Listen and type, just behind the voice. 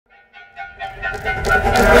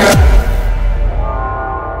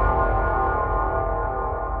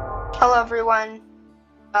everyone.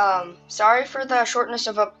 Sorry for the shortness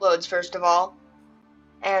of uploads, first of all.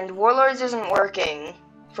 And Warlords isn't working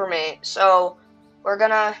for me, so we're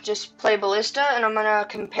gonna just play Ballista, and I'm gonna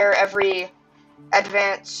compare every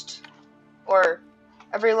advanced, or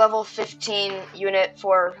every level 15 unit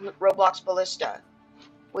for Roblox Ballista.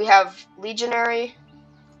 We have Legionary,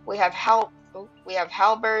 we have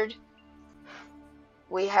Halberd,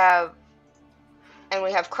 we have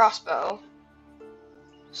Crossbow.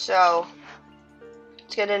 So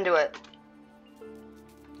let's get into it.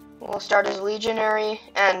 We'll start as Legionary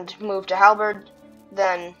and move to Halberd,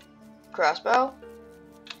 then Crossbow.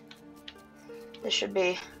 This should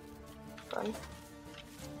be fun.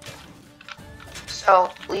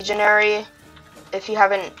 So, Legionary, if you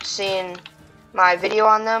haven't seen my video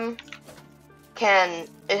on them,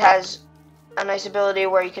 it has a nice ability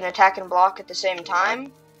where you can attack and block at the same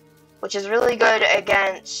time, which is really good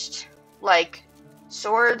against, like,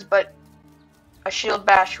 swords, but a shield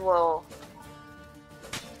bash will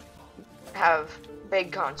have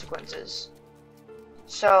big consequences.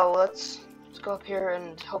 So let's go up here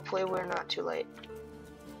and hopefully we're not too late.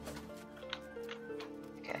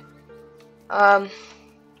 Okay.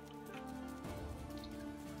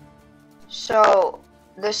 So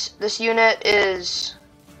this unit is,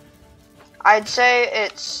 I'd say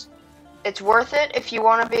it's worth it if you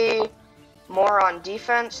want to be more on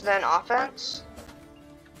defense than offense.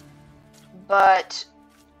 But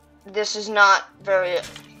this is not very,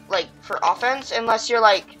 like, for offense, unless you're,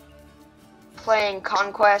 like, playing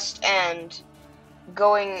Conquest and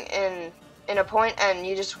going in a point and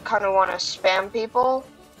you just kind of want to spam people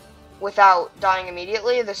without dying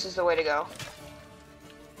immediately. This is the way to go.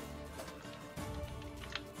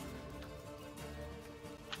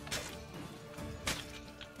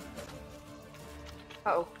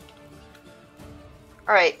 Uh-oh.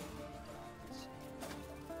 Alright.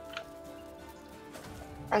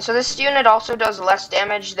 And so this unit also does less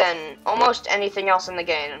damage than almost anything else in the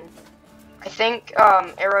game. I think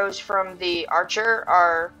arrows from the archer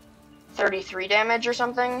are 33 damage or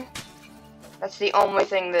something. That's the only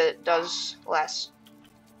thing that does less.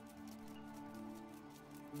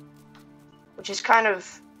 Which is kind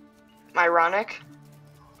of ironic.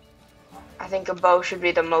 I think a bow should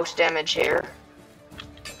be the most damage here.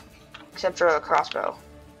 Except for a crossbow.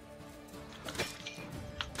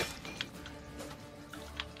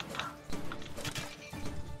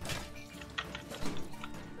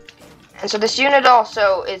 And so this unit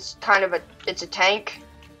also is kind of it's a tank.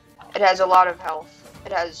 It has a lot of health.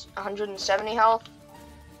 It has 170 health.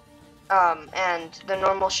 And the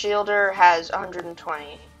normal shielder has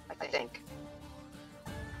 120, I think.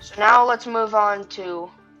 So now let's move on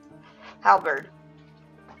to Halberd.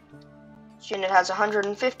 This unit has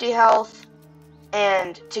 150 health,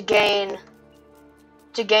 and to gain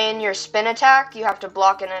your spin attack, you have to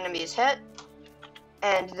block an enemy's hit.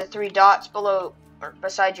 And the 3 dots below or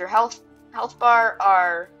beside your health bar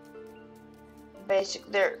are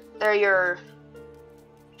they're your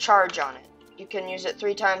charge on it. You can use it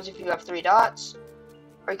 3 times if you have 3 dots,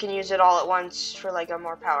 or you can use it all at once for like a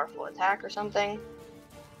more powerful attack or something.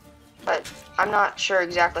 But I'm not sure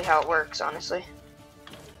exactly how it works, honestly.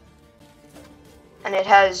 And it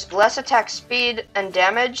has less attack speed and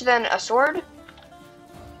damage than a sword,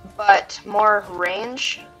 but more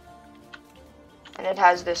range. And it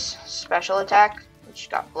has this special attack, which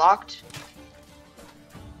got blocked.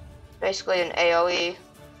 Basically an AoE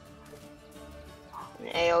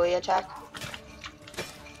attack.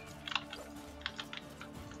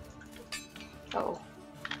 Oh.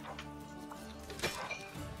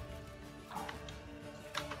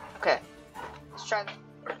 Okay. Let's try that.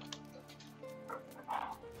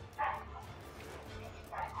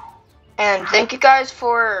 And thank you guys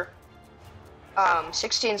for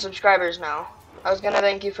 16 subscribers now. I was gonna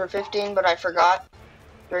thank you for 15, but I forgot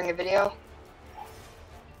during the video.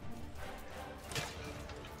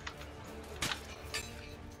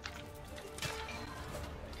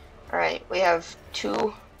 Alright, we have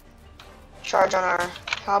 2 charge on our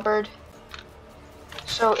halberd.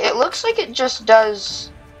 So it looks like it just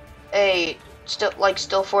does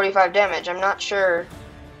still 45 damage. I'm not sure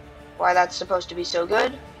why that's supposed to be so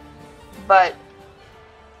good. But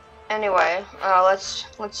anyway, let's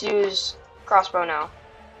use crossbow now.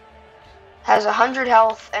 Has 100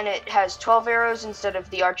 health and it has 12 arrows instead of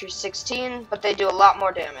the archer's 16, but they do a lot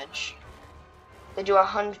more damage. They do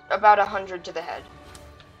about 100 to the head.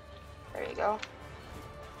 There you go.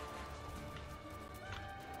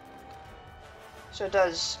 So it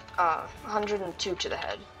does 102 to the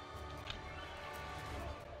head.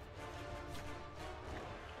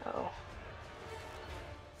 Oh.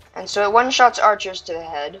 And so it one-shots archers to the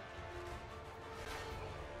head.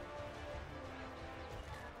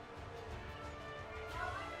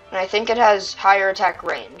 think it has higher attack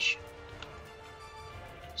range.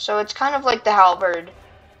 So it's kind of like the halberd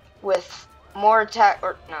with more attack,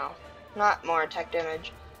 or no, not more attack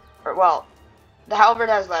damage. Or, well, the halberd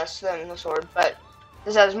has less than the sword, but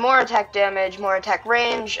this has more attack damage, more attack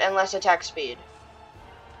range, and less attack speed.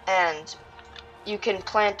 And you can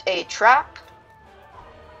plant a trap,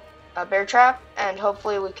 a bear trap, and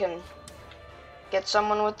hopefully we can get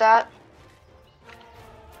someone with that.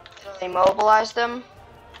 It'll immobilize them.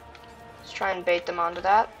 Let's try and bait them onto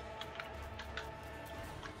that.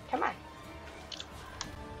 Come on.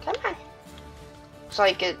 Come on. Looks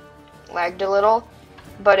like it lagged a little,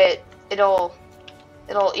 but it'll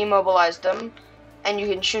immobilize them, and you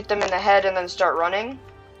can shoot them in the head and then start running,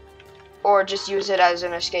 or just use it as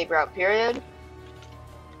an escape route, period.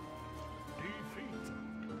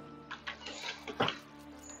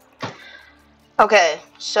 Okay,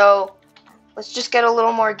 so let's just get a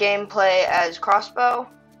little more gameplay as crossbow.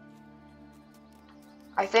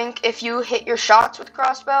 I think if you hit your shots with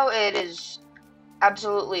crossbow, it is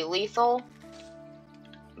absolutely lethal,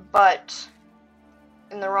 but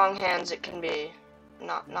in the wrong hands it can be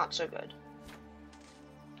not so good.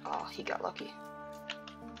 Oh, he got lucky.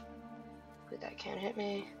 But that can't hit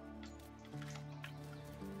me.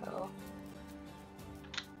 Oh.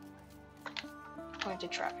 Plant a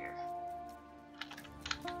trap here.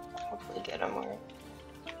 Hopefully get him where.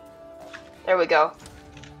 There we go.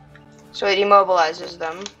 So it immobilizes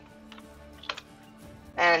them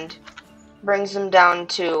and brings them down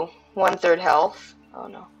to 1/3 health. Oh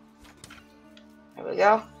no. There we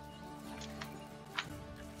go.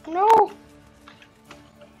 No!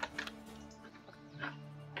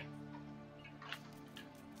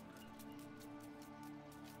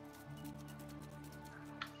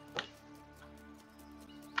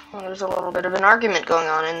 Well, there's a little bit of an argument going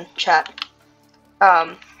on in chat.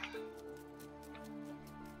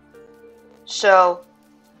 So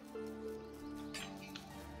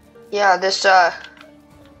yeah, this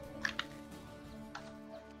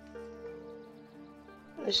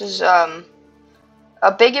is a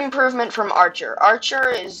big improvement from Archer. Archer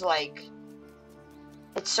is like,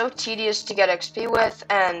 it's so tedious to get XP with,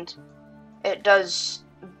 and it does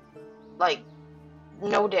like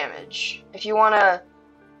no damage. If you want to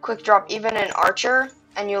quick drop even an Archer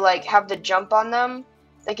and you like have the jump on them,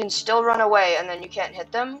 they can still run away and then you can't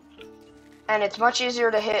hit them. And it's much easier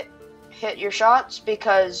to hit your shots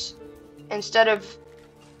because instead of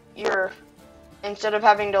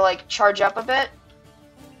having to like charge up a bit,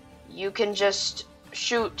 you can just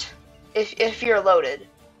shoot if you're loaded.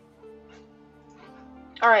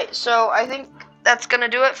 Alright, so I think that's gonna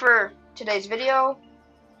do it for today's video.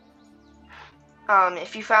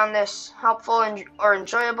 If you found this helpful or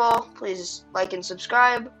enjoyable, please like and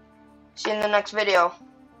subscribe. See you in the next video.